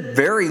limited,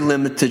 very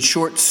limited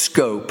short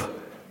scope,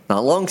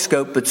 not long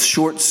scope, but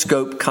short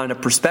scope kind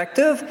of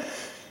perspective.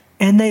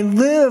 And they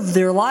live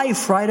their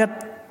life right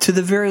up to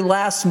the very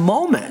last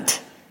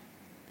moment.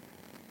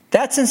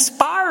 That's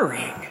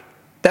inspiring.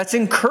 That's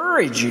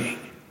encouraging.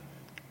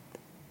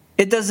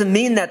 It doesn't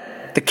mean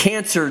that the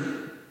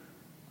cancer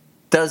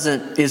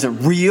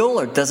isn't real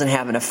or doesn't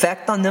have an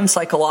effect on them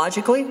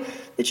psychologically.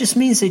 It just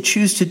means they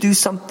choose to do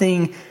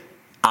something,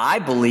 I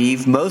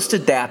believe, most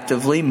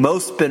adaptively,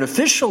 most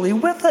beneficially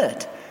with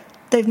it.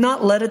 They've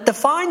not let it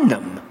define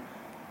them.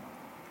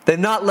 They've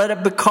not let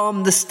it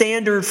become the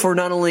standard for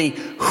not only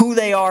who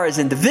they are as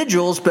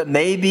individuals, but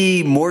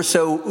maybe more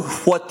so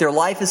what their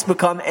life has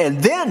become and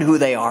then who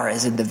they are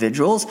as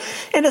individuals.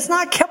 And it's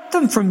not kept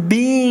them from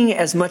being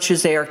as much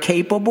as they are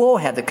capable,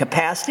 have the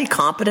capacity,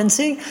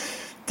 competency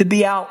to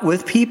be out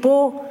with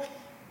people.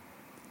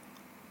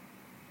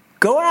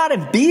 Go out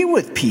and be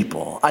with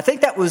people. I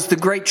think that was the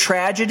great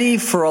tragedy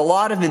for a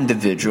lot of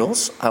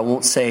individuals. I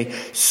won't say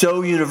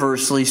so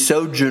universally,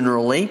 so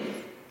generally,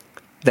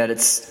 that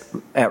it's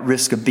at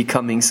risk of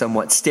becoming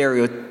somewhat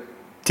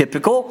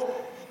stereotypical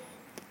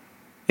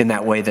in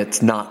that way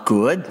that's not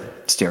good.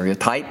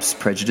 Stereotypes,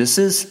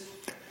 prejudices.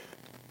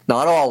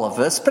 Not all of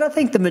us, but I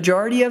think the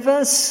majority of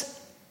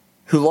us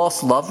who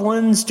lost loved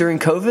ones during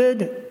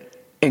COVID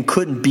and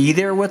couldn't be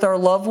there with our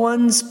loved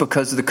ones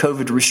because of the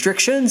COVID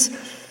restrictions,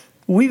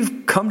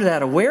 we've come to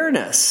that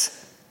awareness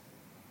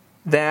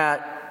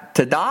that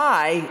to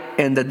die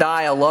and to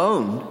die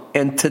alone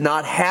and to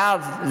not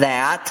have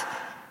that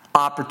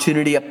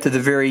opportunity up to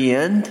the very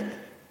end,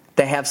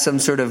 to have some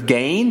sort of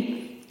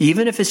gain,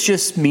 even if it's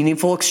just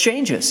meaningful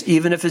exchanges,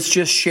 even if it's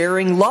just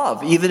sharing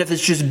love, even if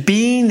it's just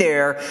being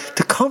there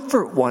to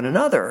comfort one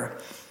another,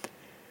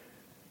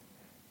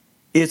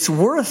 it's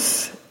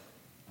worth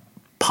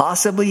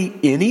possibly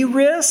any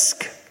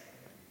risk.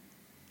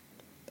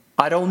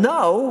 I don't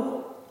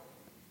know.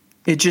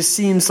 It just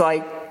seems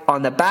like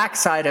on the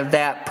backside of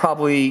that,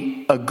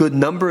 probably a good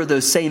number of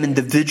those same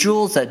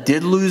individuals that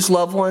did lose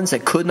loved ones,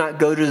 that could not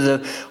go to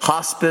the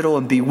hospital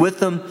and be with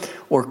them,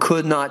 or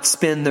could not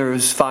spend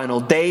those final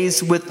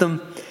days with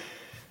them,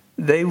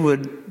 they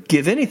would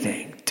give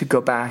anything to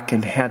go back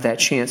and have that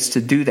chance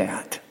to do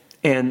that.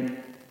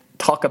 And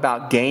talk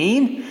about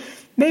gain,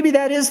 maybe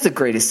that is the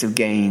greatest of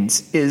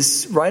gains,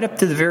 is right up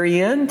to the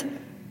very end,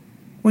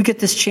 we get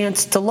this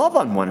chance to love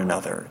on one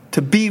another,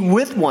 to be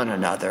with one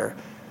another,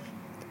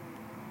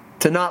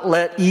 to not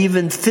let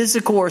even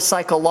physical or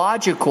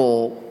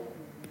psychological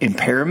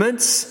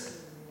impairments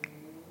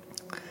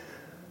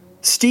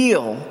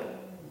steal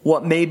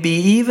what may be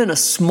even a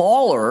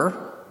smaller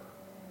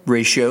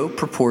ratio,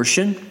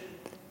 proportion,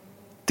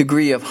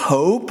 degree of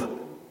hope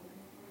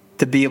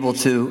to be able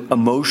to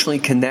emotionally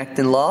connect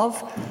and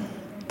love.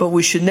 But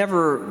we should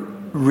never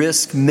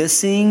risk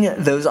missing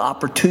those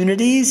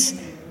opportunities.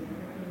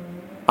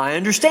 I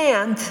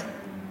understand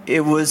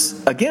it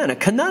was, again, a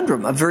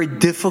conundrum, a very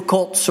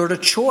difficult sort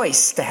of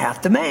choice to have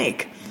to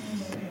make.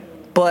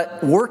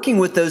 But working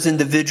with those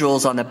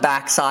individuals on the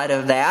backside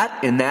of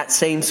that, in that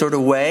same sort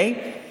of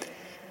way,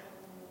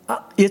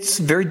 it's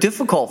very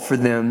difficult for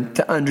them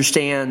to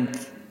understand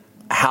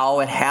how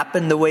it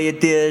happened the way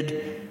it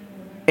did.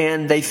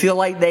 And they feel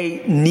like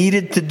they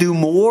needed to do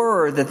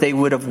more, or that they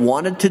would have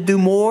wanted to do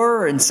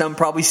more. And some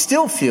probably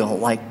still feel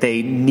like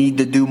they need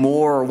to do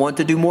more or want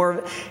to do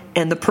more.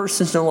 And the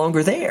person's no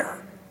longer there.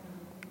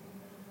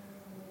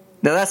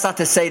 Now, that's not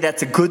to say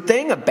that's a good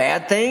thing, a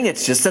bad thing.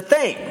 It's just a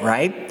thing,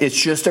 right? It's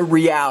just a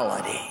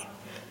reality.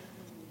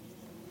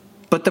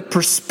 But the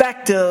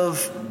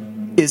perspective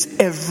is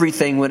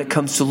everything when it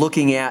comes to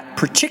looking at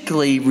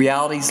particularly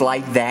realities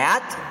like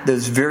that.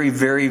 Those very,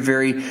 very,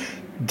 very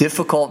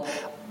difficult.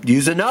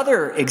 Use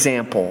another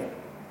example.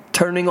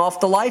 Turning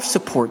off the life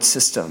support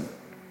system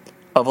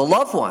of a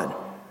loved one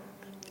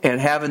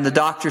and having the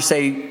doctor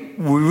say,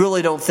 we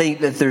really don't think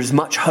that there's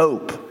much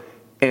hope,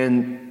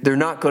 and they're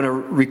not going to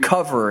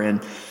recover,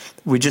 and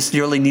we just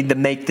really need to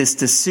make this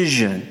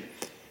decision.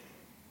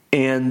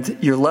 And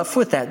you're left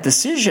with that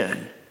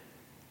decision.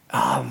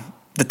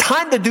 The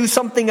time to do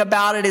something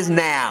about it is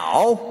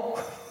now.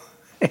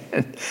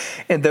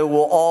 And though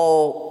we'll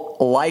all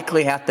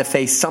likely have to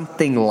face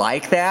something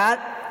like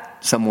that,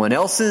 someone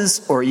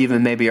else's, or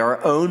even maybe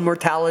our own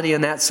mortality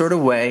in that sort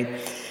of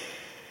way,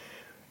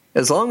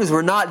 as long as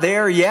we're not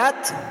there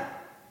yet,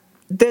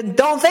 then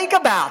don't think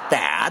about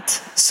that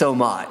so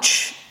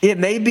much. It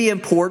may be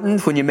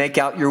important when you make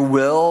out your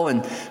will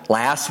and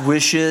last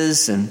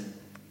wishes, and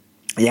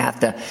you have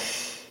to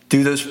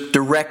do those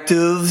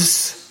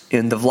directives,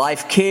 end of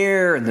life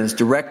care, and those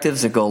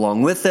directives that go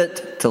along with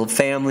it to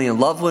family and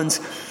loved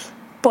ones.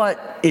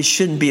 But it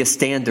shouldn't be a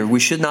standard. We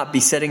should not be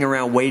sitting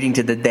around waiting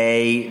to the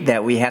day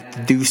that we have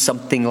to do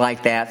something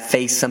like that,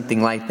 face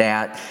something like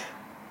that,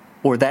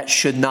 or that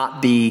should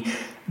not be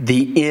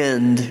the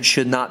end,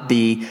 should not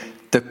be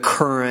the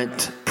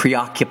current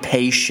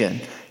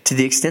preoccupation, to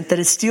the extent that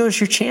it steals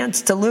your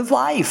chance to live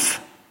life.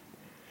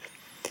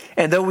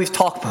 And though we've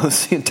talked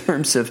mostly in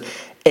terms of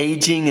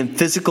aging and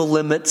physical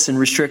limits and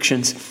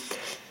restrictions,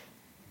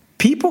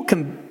 people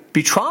can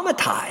be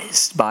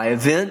traumatized by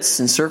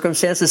events and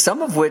circumstances,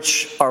 some of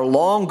which are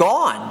long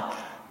gone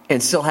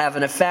and still have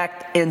an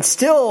effect and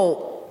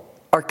still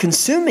are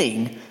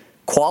consuming,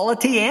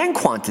 quality and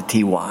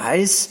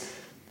quantity-wise,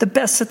 the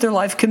best that their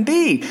life can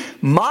be.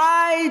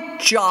 My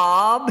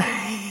job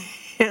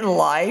in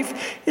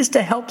life is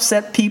to help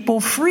set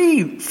people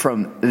free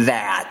from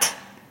that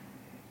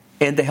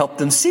and to help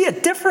them see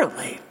it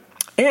differently.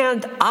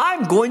 And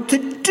I'm going to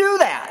do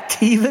that,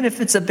 even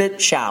if it's a bit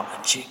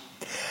challenging.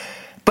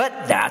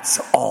 But that's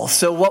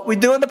also what we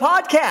do in the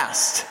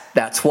podcast.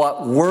 That's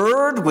what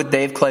Word with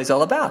Dave Clay is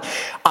all about.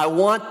 I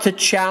want to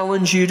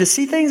challenge you to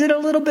see things in a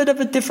little bit of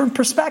a different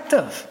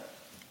perspective.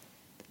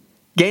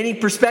 Gaining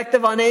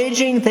perspective on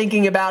aging,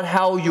 thinking about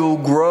how you'll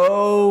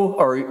grow,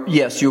 or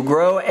yes, you'll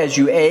grow as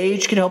you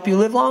age can help you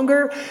live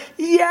longer.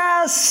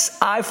 Yes,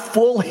 I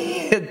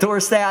fully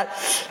endorse that.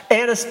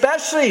 And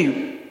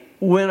especially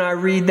when I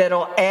read that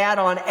it'll add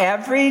on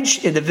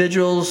average,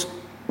 individuals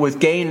with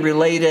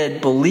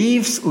gain-related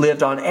beliefs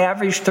lived on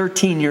average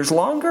 13 years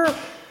longer.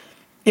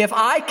 If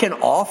I can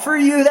offer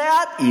you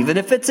that, even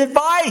if it's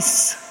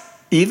advice,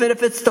 even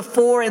if it's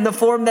in the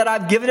form that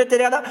I've given it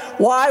today,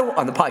 why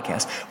on the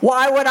podcast?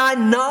 Why would I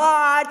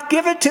not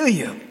give it to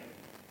you?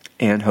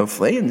 And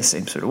hopefully, in the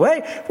same sort of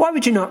way, why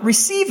would you not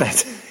receive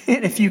it?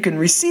 And if you can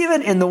receive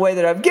it in the way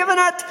that I've given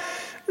it,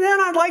 then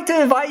I'd like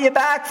to invite you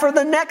back for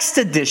the next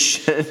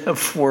edition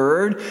of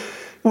Word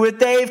with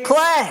Dave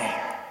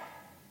Clay,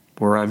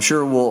 where I'm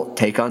sure we'll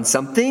take on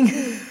something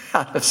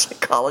out of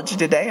psychology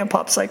today and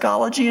pop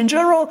psychology in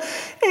general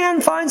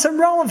and find some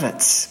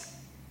relevance,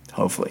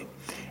 hopefully,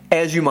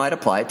 as you might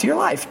apply it to your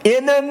life.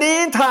 In the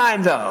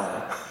meantime,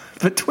 though,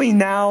 between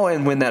now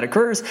and when that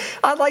occurs,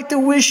 I'd like to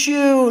wish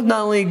you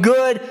not only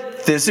good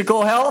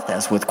physical health,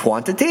 as with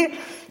quantity,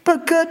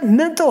 but good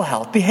mental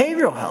health,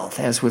 behavioral health,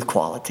 as with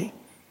quality.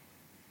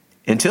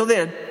 Until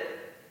then,